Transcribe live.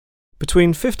Between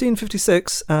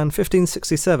 1556 and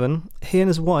 1567, he and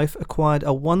his wife acquired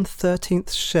a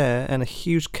 1/13th share in a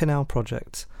huge canal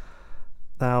project.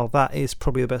 Now, that is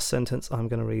probably the best sentence I'm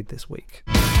going to read this week.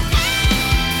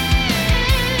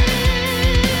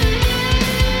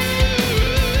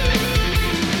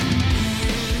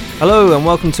 Hello and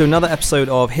welcome to another episode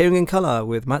of Hearing in Colour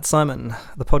with Matt Simon,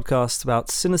 the podcast about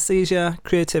synesthesia,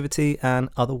 creativity and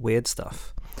other weird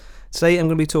stuff. Today I'm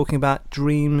going to be talking about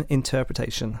dream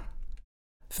interpretation.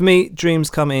 For me, dreams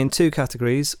come in two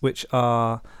categories, which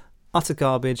are utter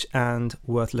garbage and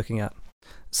worth looking at.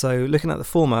 So looking at the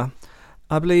former,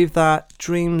 I believe that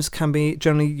dreams can be,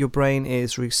 generally your brain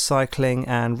is recycling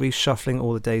and reshuffling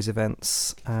all the day's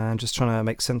events and just trying to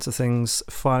make sense of things,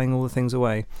 filing all the things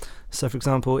away. So for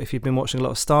example, if you've been watching a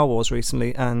lot of Star Wars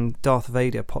recently and Darth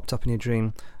Vader popped up in your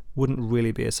dream, wouldn't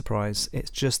really be a surprise. It's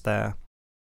just there.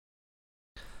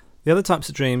 The other types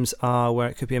of dreams are where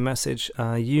it could be a message,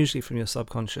 usually from your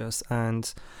subconscious,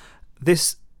 and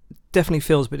this definitely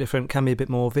feels a bit different, can be a bit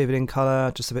more vivid in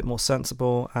colour, just a bit more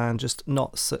sensible, and just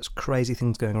not such crazy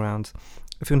things going around.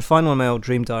 If you can find one of my old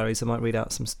dream diaries, I might read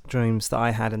out some dreams that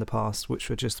I had in the past, which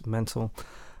were just mental.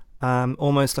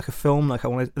 Almost like a film,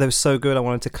 they were so good I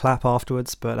wanted to clap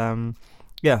afterwards, but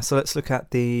so let's look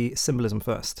at the symbolism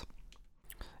first.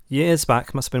 Years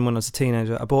back, must have been when I was a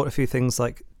teenager, I bought a few things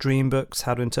like dream books,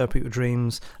 how to interpret your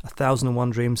dreams, 1001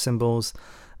 dream symbols,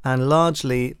 and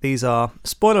largely these are,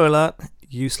 spoiler alert,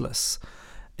 useless.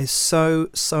 It's so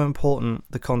important,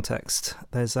 the context.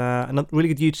 There's a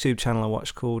really good YouTube channel I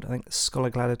watch called, I think, Scholar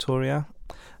Gladiatoria,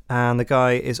 and the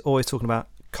guy is always talking about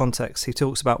context. He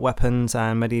talks about weapons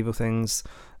and medieval things,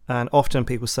 and often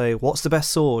people say, what's the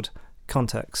best sword?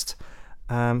 Context.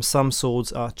 Some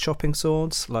swords are chopping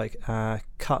swords, like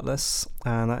cutlass,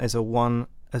 and that is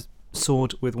a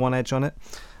sword with one edge on it.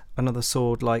 Another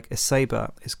sword, like a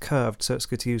saber, is curved, so it's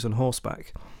good to use on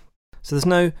horseback. So there's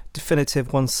no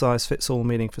definitive one-size-fits-all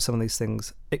meaning for some of these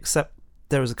things, except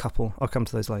there is a couple. I'll come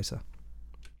to those later.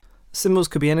 Symbols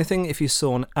could be anything. If you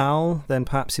saw an owl, then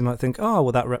perhaps you might think, oh,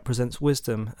 well, that represents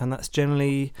wisdom. And that's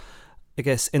generally, I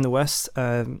guess, in the West,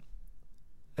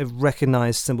 a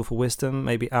recognised symbol for wisdom.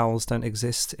 Maybe owls don't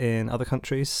exist in other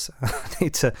countries. I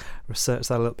need to research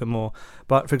that a little bit more.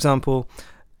 But, for example,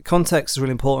 context is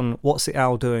really important. What's the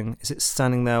owl doing? Is it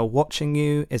standing there watching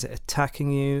you? Is it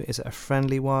attacking you? Is it a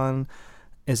friendly one?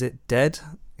 Is it dead?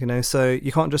 So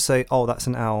you can't just say, oh, that's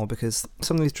an owl, because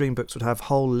some of these dream books would have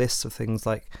whole lists of things,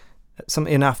 like some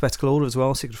in alphabetical order as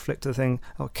well, so you could flick to the thing,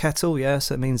 oh, kettle,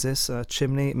 yes, it means this,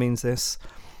 chimney, it means this.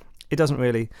 It doesn't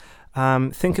really.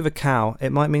 Think of a cow.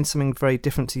 It might mean something very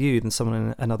different to you than someone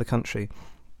in another country.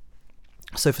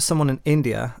 So for someone in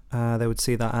India, they would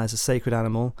see that as a sacred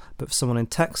animal, but for someone in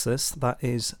Texas, that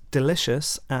is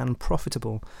delicious and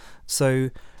profitable. So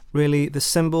really, the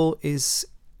symbol is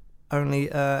only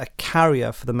a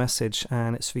carrier for the message,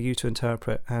 and it's for you to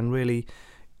interpret, and really,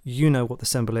 you know what the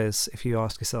symbol is if you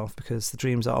ask yourself, because the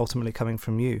dreams are ultimately coming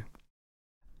from you.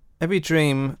 Every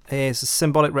dream is a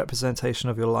symbolic representation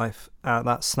of your life at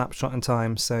that snapshot in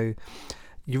time, so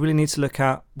you really need to look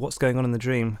at what's going on in the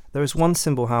dream. There is one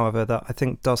symbol, however, that I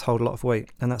think does hold a lot of weight,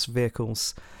 and that's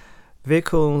vehicles.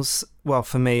 Vehicles, well,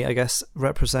 for me, I guess,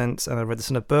 represent, and I read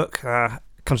this in a book,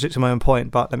 contradicting my own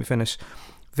point, but let me finish.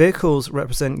 Vehicles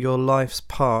represent your life's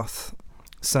path.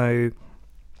 So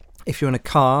if you're in a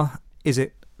car, is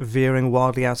it veering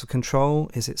wildly out of control?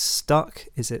 Is it stuck?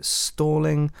 Is it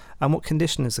stalling? And what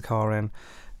condition is the car in?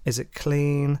 Is it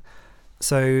clean?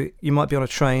 So you might be on a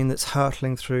train that's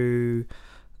hurtling through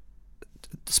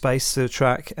space to the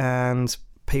track, and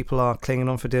people are clinging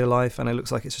on for dear life, and it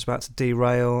looks like it's just about to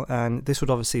derail, and this would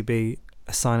obviously be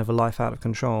a sign of a life out of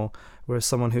control. Whereas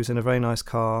someone who's in a very nice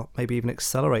car, maybe even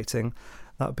accelerating,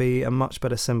 that would be a much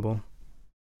better symbol.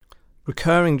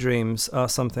 Recurring dreams are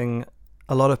something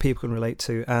a lot of people can relate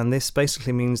to, and this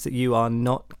basically means that you are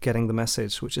not getting the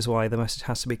message, which is why the message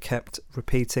has to be kept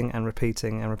repeating and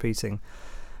repeating and repeating.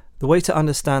 The way to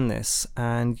understand this,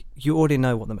 and you already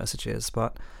know what the message is,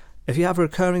 but if you have a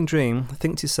recurring dream,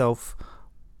 think to yourself,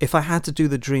 if I had to do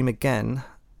the dream again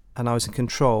and I was in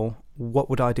control, what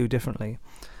would I do differently?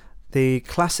 The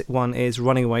classic one is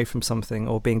running away from something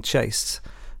or being chased.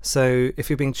 So if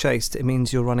you're being chased, it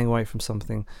means you're running away from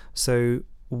something. So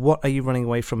what are you running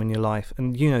away from in your life?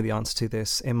 And you know the answer to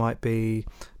this. It might be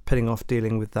putting off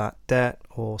dealing with that debt,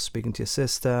 or speaking to your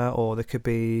sister, or there could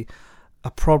be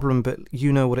a problem, but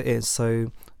you know what it is.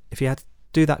 So if you had to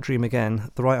do that dream again,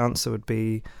 the right answer would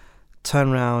be turn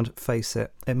around, face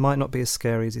it. It might not be as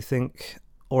scary as you think,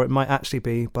 or it might actually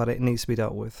be, but it needs to be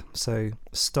dealt with. So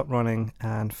stop running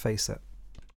and face it.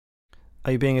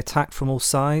 Are you being attacked from all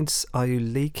sides? Are you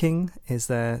leaking? Is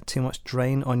there too much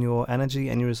drain on your energy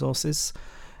and your resources?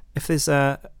 If there's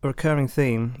a recurring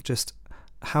theme, just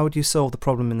how would you solve the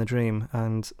problem in the dream?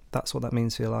 And that's what that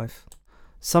means for your life.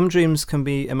 Some dreams can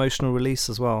be emotional release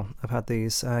as well. I've had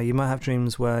these. You might have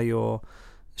dreams where you're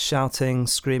shouting,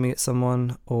 screaming at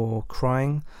someone, or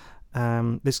crying.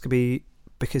 This could be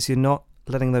because you're not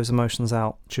letting those emotions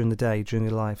out during the day, during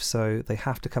your life, so they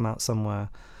have to come out somewhere.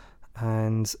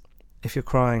 And if you're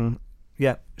crying,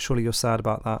 yeah, surely you're sad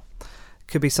about that.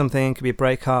 Could be something, could be a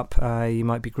breakup, you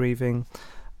might be grieving,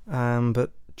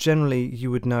 but generally you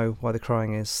would know why the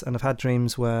crying is. And I've had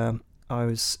dreams where I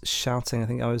was shouting. I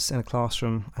think I was in a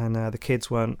classroom and the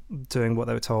kids weren't doing what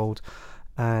they were told,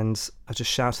 and I was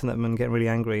just shouting at them and getting really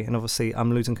angry, and obviously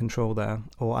I'm losing control there,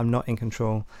 or I'm not in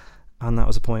control. And that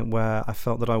was a point where I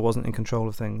felt that I wasn't in control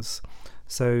of things.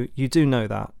 So you do know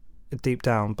that deep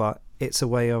down, but it's a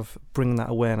way of bringing that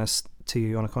awareness to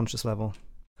you on a conscious level.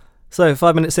 So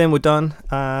 5 minutes in, we're done.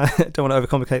 Don't want to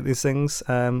overcomplicate these things.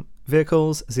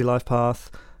 Vehicles is your life path,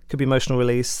 could be emotional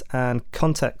release, and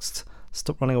context.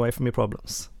 Stop running away from your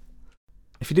problems.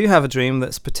 If you do have a dream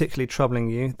that's particularly troubling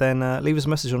you, then leave us a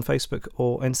message on Facebook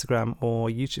or Instagram or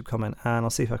YouTube comment, and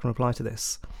I'll see if I can reply to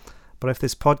this. But if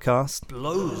this podcast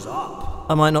blows up,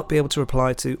 I might not be able to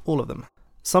reply to all of them.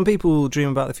 Some people dream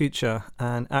about the future,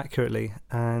 and accurately,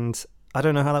 and I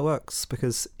don't know how that works,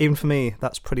 because even for me,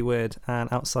 that's pretty weird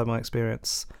and outside my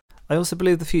experience. I also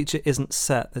believe the future isn't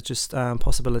set, they're just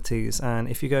possibilities, and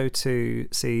if you go to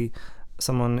see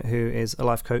someone who is a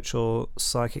life coach or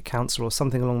psychic counselor or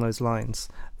something along those lines,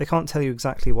 they can't tell you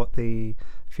exactly what the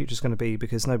future is going to be,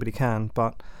 because nobody can.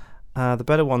 But the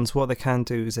better ones, what they can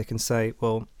do is they can say,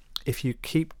 well, if you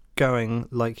keep going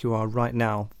like you are right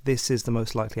now, this is the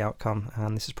most likely outcome,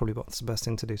 and this is probably what's the best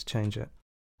thing to do to change it.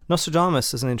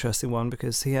 Nostradamus is an interesting one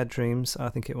because he had dreams, I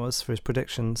think it was, for his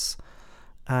predictions,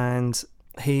 and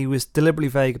he was deliberately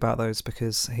vague about those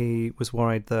because he was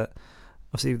worried that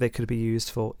obviously they could be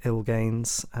used for ill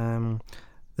gains.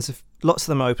 Lots of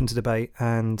them are open to debate,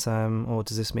 and or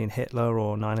does this mean Hitler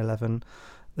or 9/11?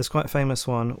 There's quite a famous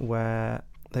one where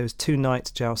there was 2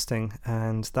 knights jousting,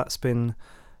 and that's been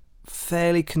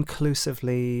fairly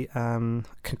conclusively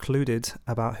concluded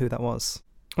about who that was.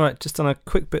 Alright, just done a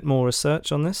quick bit more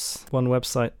research on this. One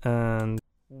website and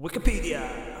Wikipedia.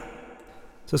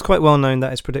 So it's quite well known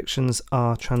that his predictions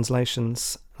are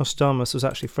translations. Nostradamus was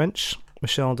actually French,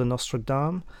 Michel de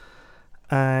Nostradame,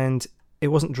 and it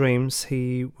wasn't dreams.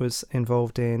 He was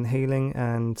involved in healing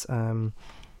and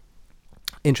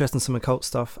interested in some occult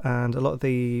stuff, and a lot of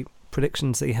the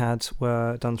predictions that he had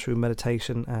were done through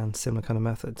meditation and similar kind of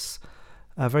methods.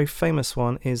 A very famous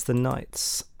one is the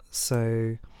Knights.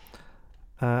 So,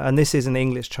 and this is an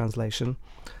English translation.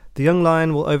 The young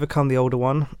lion will overcome the older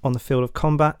one on the field of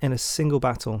combat in a single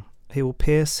battle. He will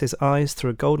pierce his eyes through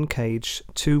a golden cage,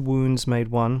 2 wounds made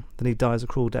one, then he dies a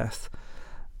cruel death.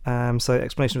 So,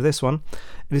 explanation of this one.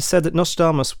 It is said that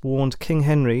Nostradamus warned King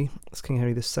Henry, that's King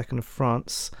Henry II of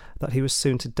France, that he was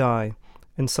soon to die.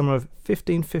 In summer of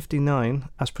 1559,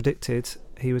 as predicted,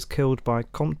 he was killed by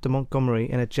Comte de Montgomery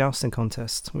in a jousting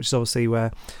contest, which is obviously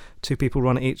where 2 people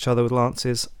run at each other with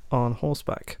lances on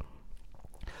horseback.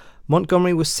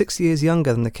 Montgomery was 6 years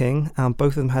younger than the king, and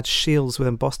both of them had shields with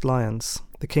embossed lions.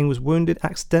 The king was wounded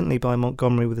accidentally by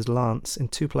Montgomery with his lance in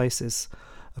 2 places.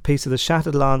 A piece of the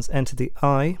shattered lance entered the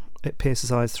eye. It pierced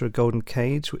his eyes through a golden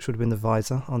cage, which would have been the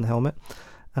visor on the helmet,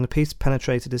 and a piece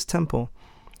penetrated his temple.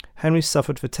 Henry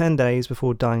suffered for 10 days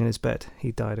before dying in his bed.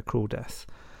 He died a cruel death.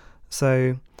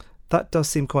 So that does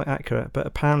seem quite accurate, but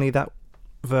apparently that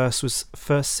verse was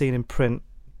first seen in print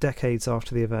decades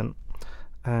after the event.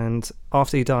 And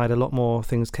after he died, a lot more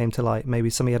things came to light. Maybe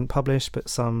some he hadn't published, but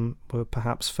some were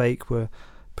perhaps fake, were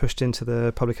pushed into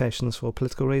the publications for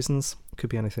political reasons. Could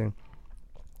be anything.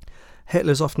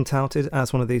 Hitler is often touted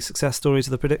as one of the success stories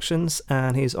of the predictions,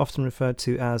 and he is often referred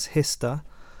to as Hister,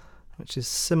 which is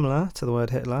similar to the word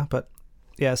Hitler, but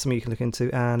yeah, something you can look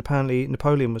into. And apparently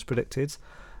Napoleon was predicted,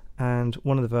 and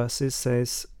one of the verses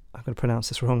says, I'm going to pronounce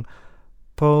this wrong,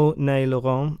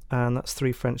 Pau-Ney-Laurent, and that's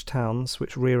 3 French towns,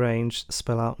 which rearranged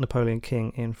spell out Napoleon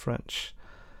King in French.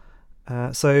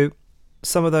 So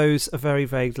some of those are very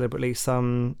vague deliberately.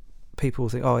 Some people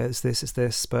think, oh, it's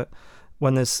this, but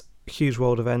when there's huge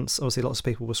world events, obviously lots of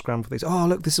people will scramble for these. Oh,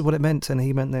 look, this is what it meant, and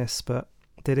he meant this, but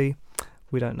did he?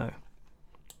 We don't know.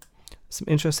 Some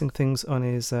interesting things on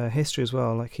his history as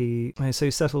well. Like he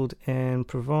settled in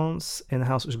Provence in the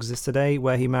house which exists today,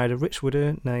 where he married a rich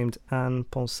widow named Anne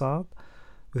Ponsard,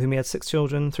 with whom he had 6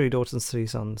 children, 3 daughters and 3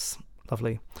 sons.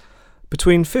 Lovely.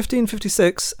 Between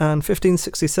 1556 and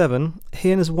 1567,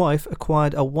 he and his wife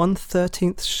acquired a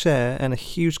 1/13th share in a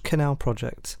huge canal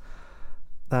project.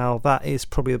 Now, that is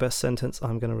probably the best sentence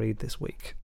I'm going to read this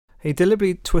week. He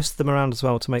deliberately twisted them around as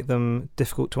well to make them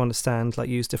difficult to understand, like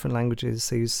use different languages.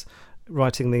 He's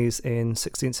writing these in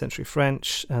 16th century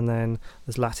French, and then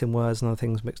there's Latin words and other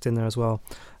things mixed in there as well.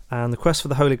 And the quest for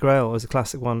the Holy Grail is a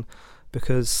classic one,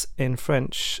 because in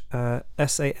French, Sangreal,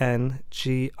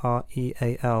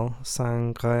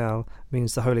 Saint Graal,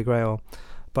 means the Holy Grail.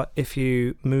 But if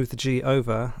you move the G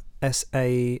over,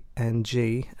 Sang and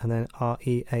then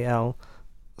Real,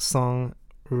 Saint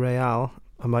Real,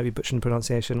 I might be butchering the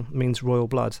pronunciation, means royal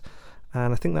blood.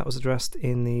 And I think that was addressed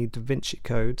in the Da Vinci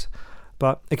Code.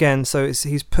 But again, so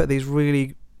he's put these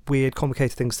really weird,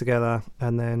 complicated things together,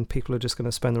 and then people are just going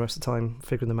to spend the rest of the time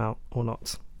figuring them out or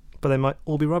not. But they might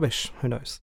all be rubbish, who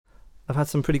knows. I've had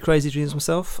some pretty crazy dreams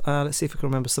myself. Let's see if I can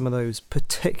remember some of those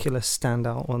particular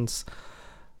standout ones.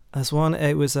 As one,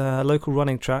 it was a local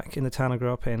running track in the town I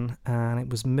grew up in, and it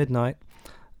was midnight,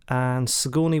 and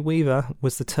Sigourney Weaver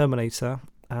was the Terminator,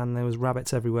 and there was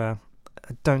rabbits everywhere.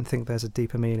 I don't think there's a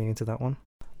deeper meaning into that one.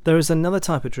 There is another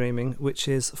type of dreaming, which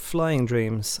is flying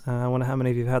dreams. I wonder how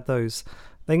many of you have had those.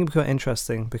 They can be quite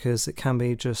interesting because it can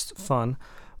be just fun,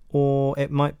 or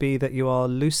it might be that you are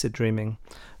lucid dreaming.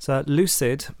 So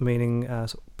lucid, meaning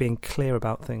being clear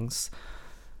about things.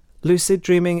 Lucid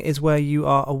dreaming is where you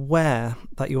are aware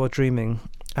that you are dreaming,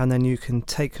 and then you can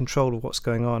take control of what's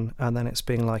going on, and then it's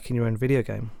being like in your own video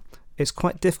game. It's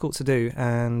quite difficult to do,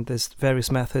 and there's various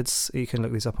methods. You can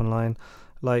look these up online,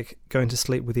 like going to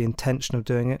sleep with the intention of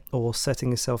doing it, or setting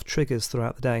yourself triggers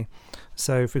throughout the day.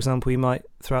 So, for example, you might,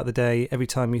 throughout the day, every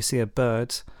time you see a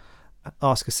bird,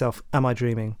 ask yourself, am I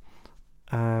dreaming?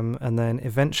 And then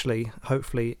eventually,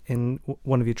 hopefully, in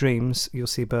one of your dreams, you'll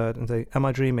see a bird and say, am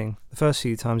I dreaming? The first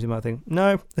few times you might think,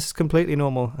 no, this is completely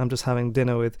normal. I'm just having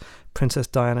dinner with Princess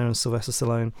Diana and Sylvester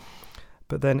Stallone.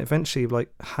 But then eventually, like,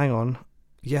 hang on,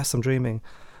 yes, I'm dreaming.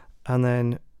 And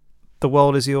then the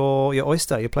world is your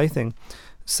oyster, your plaything.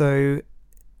 So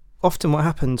often what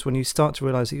happens when you start to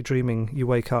realise that you're dreaming, you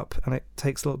wake up, and it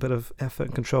takes a little bit of effort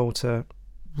and control to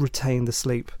retain the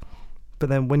sleep. But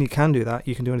then when you can do that,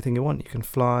 you can do anything you want. You can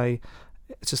fly.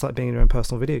 It's just like being in your own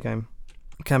personal video game.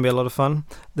 It can be a lot of fun.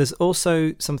 There's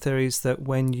also some theories that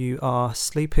when you are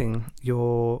sleeping,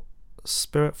 your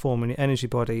spirit form and your energy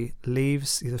body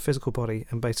leaves the physical body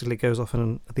and basically goes off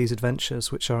on these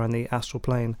adventures, which are in the astral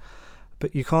plane.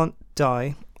 But you can't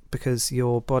die because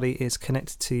your body is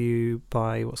connected to you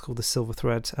by what's called the silver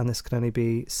thread, and this can only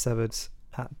be severed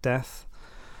at death.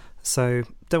 So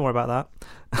don't worry about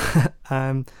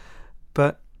that.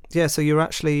 But yeah, so you're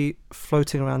actually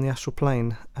floating around the astral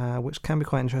plane, which can be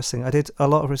quite interesting. I did a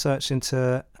lot of research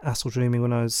into astral dreaming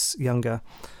when I was younger.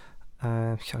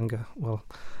 Well,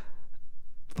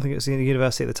 I think it was in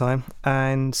university at the time.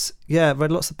 And yeah,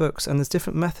 read lots of books, and there's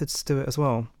different methods to do it as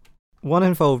well. One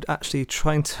involved actually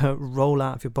trying to roll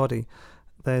out of your body.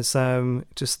 There's right,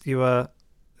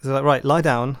 lie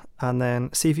down, and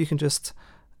then see if you can just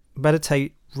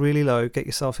meditate really low, get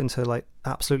yourself into like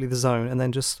absolutely the zone, and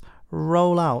then just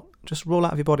roll out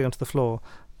of your body onto the floor.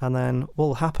 And then what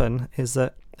will happen is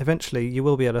that eventually you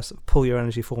will be able to sort of pull your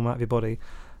energy form out of your body.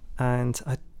 And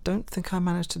I don't think I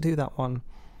managed to do that one.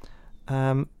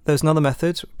 There's another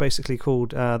method basically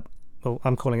called,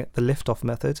 I'm calling it the lift-off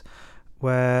method,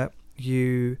 where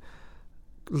you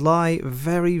lie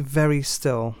very, very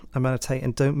still and meditate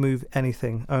and don't move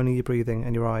anything, only your breathing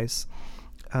and your eyes.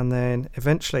 And then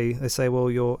eventually they say, well,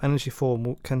 your energy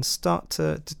form can start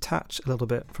to detach a little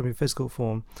bit from your physical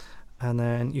form. And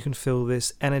then you can feel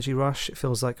this energy rush. It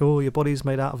feels like, oh, your body's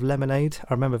made out of lemonade.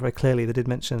 I remember very clearly they did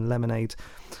mention lemonade.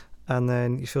 And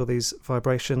then you feel these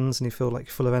vibrations and you feel like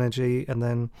you're full of energy. And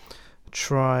then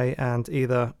try and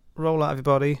either roll out of your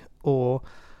body or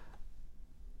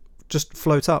just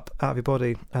float up out of your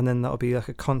body. And then that'll be like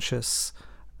a conscious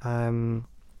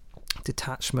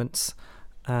detachment.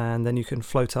 And then you can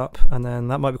float up, and then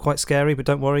that might be quite scary, but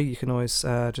don't worry, you can always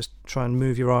just try and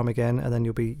move your arm again, and then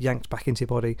you'll be yanked back into your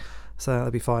body, so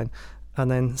that'll be fine. And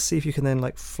then see if you can then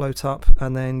like float up,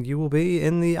 and then you will be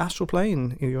in the astral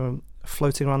plane. You're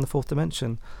floating around the fourth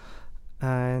dimension.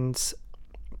 And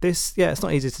this, it's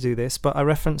not easy to do this, but I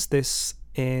referenced this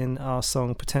in our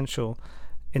song Potential.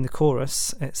 In the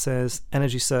chorus it says,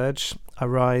 energy surge, I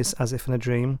rise as if in a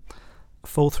dream,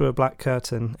 fall through a black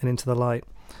curtain and into the light.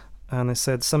 And they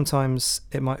said sometimes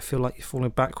it might feel like you're falling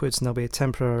backwards and there'll be a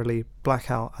temporarily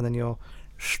blackout, and then you're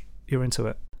into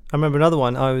it. I remember another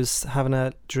one. I was having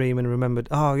a dream and remembered,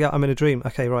 oh yeah, I'm in a dream.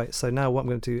 Okay, right. So now what I'm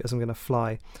going to do is I'm going to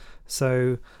fly.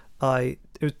 So I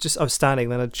was standing,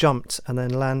 then I jumped and then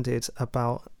landed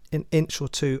about an inch or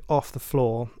two off the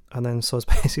floor, and then so I was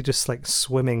basically just like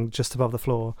swimming just above the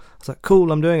floor. I was like,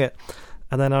 cool, I'm doing it.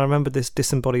 And then I remembered this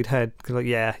disembodied head, like,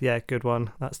 yeah, good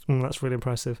one. That's really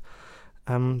impressive.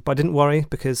 But I didn't worry,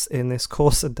 because in this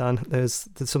course I'd done, there's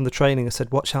some of the training that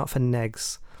said, watch out for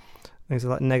negs. These are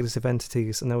like negative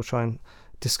entities, and they'll try and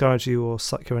discourage you or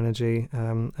suck your energy.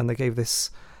 And they gave this,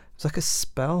 it was like a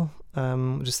spell,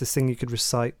 just this thing you could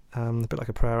recite, a bit like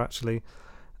a prayer actually.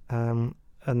 And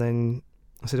then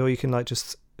I said, you can like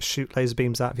just shoot laser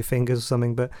beams out of your fingers or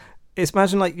something. But it's,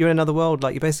 imagine like you're in another world,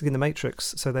 like you're basically in the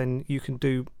Matrix. So then you can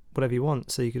do whatever you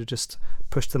want. So you could have just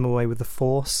pushed them away with the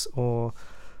Force, or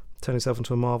turn yourself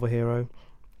into a Marvel hero.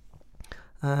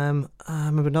 I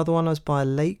remember another one. I was by a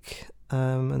lake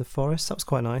in the forest. That was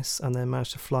quite nice. And then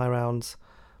managed to fly around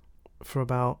for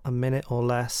about a minute or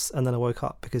less. And then I woke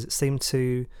up because it seemed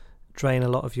to drain a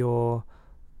lot of your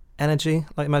energy.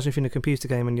 Like imagine if you're in a computer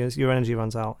game and your energy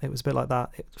runs out. It was a bit like that.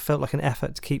 It felt like an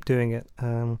effort to keep doing it.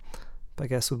 But I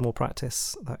guess with more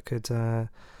practice that could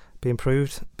be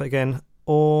improved. But again,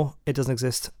 or it doesn't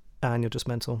exist and you're just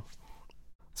mental.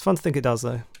 It's fun to think it does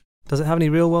though. Does it have any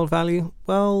real world value?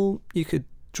 Well, you could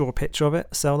draw a picture of it,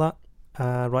 sell that,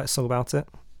 write a song about it,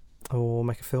 or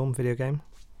make a film, video game.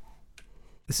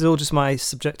 This is all just my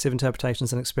subjective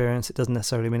interpretations and experience. It doesn't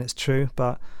necessarily mean it's true,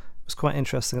 but it was quite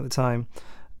interesting at the time.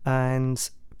 And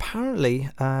apparently,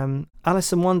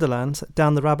 Alice in Wonderland,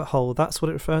 down the rabbit hole, that's what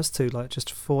it refers to, like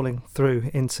just falling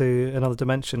through into another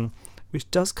dimension, which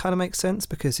does kind of make sense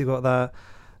because you've got that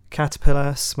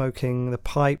caterpillar smoking the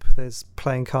pipe, there's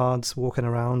playing cards, walking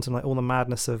around, and like all the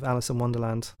madness of Alice in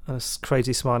Wonderland, and a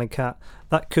crazy smiling cat.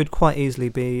 That could quite easily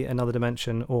be another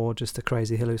dimension or just a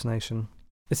crazy hallucination.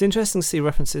 It's interesting to see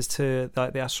references to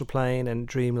like the astral plane and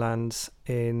dreamland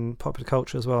in popular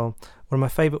culture as well. One of my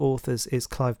favourite authors is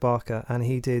Clive Barker, and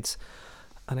he did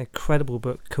an incredible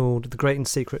book called The Great and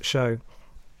Secret Show.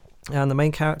 And the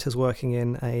main character is working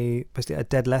in basically a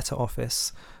dead letter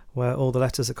office where all the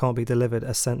letters that can't be delivered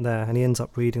are sent there, and he ends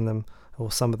up reading them,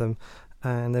 or some of them,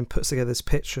 and then puts together this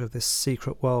picture of this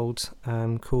secret world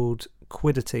called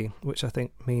Quiddity, which I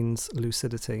think means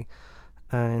lucidity.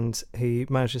 And he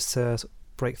manages to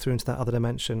break through into that other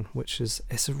dimension,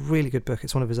 it's a really good book.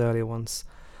 It's one of his earlier ones.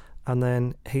 And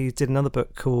then he did another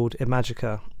book called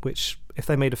Imajica, which if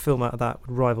they made a film out of that would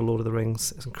rival Lord of the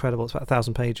Rings. It's incredible. It's about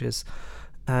 1,000 pages,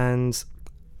 and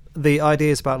the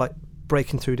idea is about like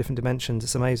breaking through different dimensions.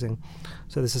 It's amazing.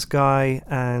 So there's this guy,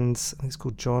 and I think he's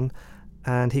called John,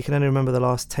 and he can only remember the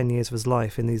last 10 years of his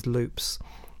life in these loops.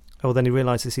 Then he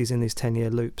realizes he's in these 10-year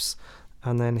loops,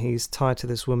 and then he's tied to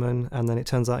this woman, and then it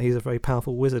turns out he's a very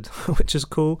powerful wizard, which is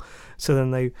cool. So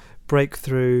then they break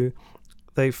through,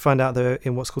 they find out they're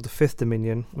in what's called the fifth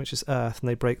dominion, which is Earth, and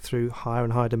they break through higher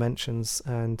and higher dimensions.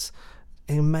 And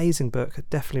an amazing book. I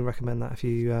definitely recommend that if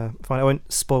you find it. I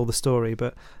won't spoil the story,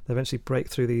 but they eventually break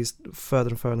through these further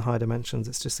and further and higher dimensions.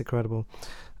 It's just incredible.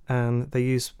 And they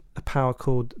use a power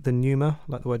called the pneuma,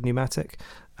 like the word pneumatic,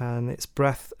 and it's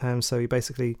breath. And so he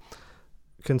basically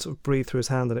can sort of breathe through his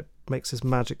hand, and it makes this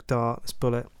magic dart, this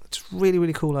bullet. It's really,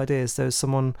 really cool ideas. There's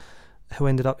someone who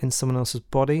ended up in someone else's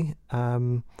body.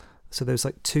 So there's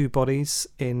like two bodies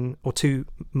or two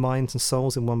minds and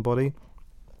souls in one body.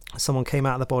 Someone came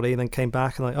out of the body and then came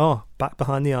back, and back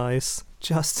behind the eyes.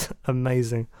 Just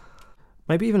amazing.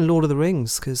 Maybe even Lord of the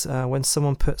Rings, because when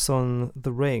someone puts on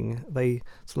the ring, they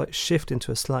sort of like shift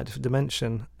into a slightly different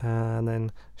dimension and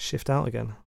then shift out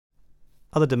again.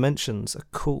 Other dimensions are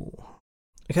cool.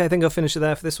 Okay, I think I'll finish it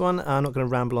there for this one. I'm not going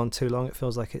to ramble on too long. It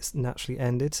feels like it's naturally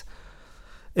ended.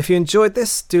 If you enjoyed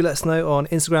this, do let us know on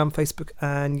Instagram, Facebook,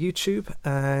 and YouTube,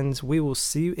 and we will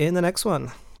see you in the next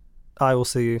one. I will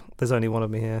see you. There's only one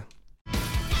of me here.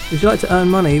 Would you like to earn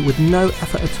money with no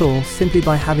effort at all, simply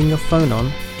by having your phone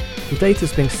on? The data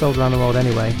is being sold around the world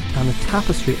anyway, and the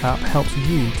Tapestry app helps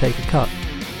you take a cut.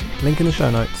 Link in the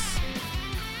show notes.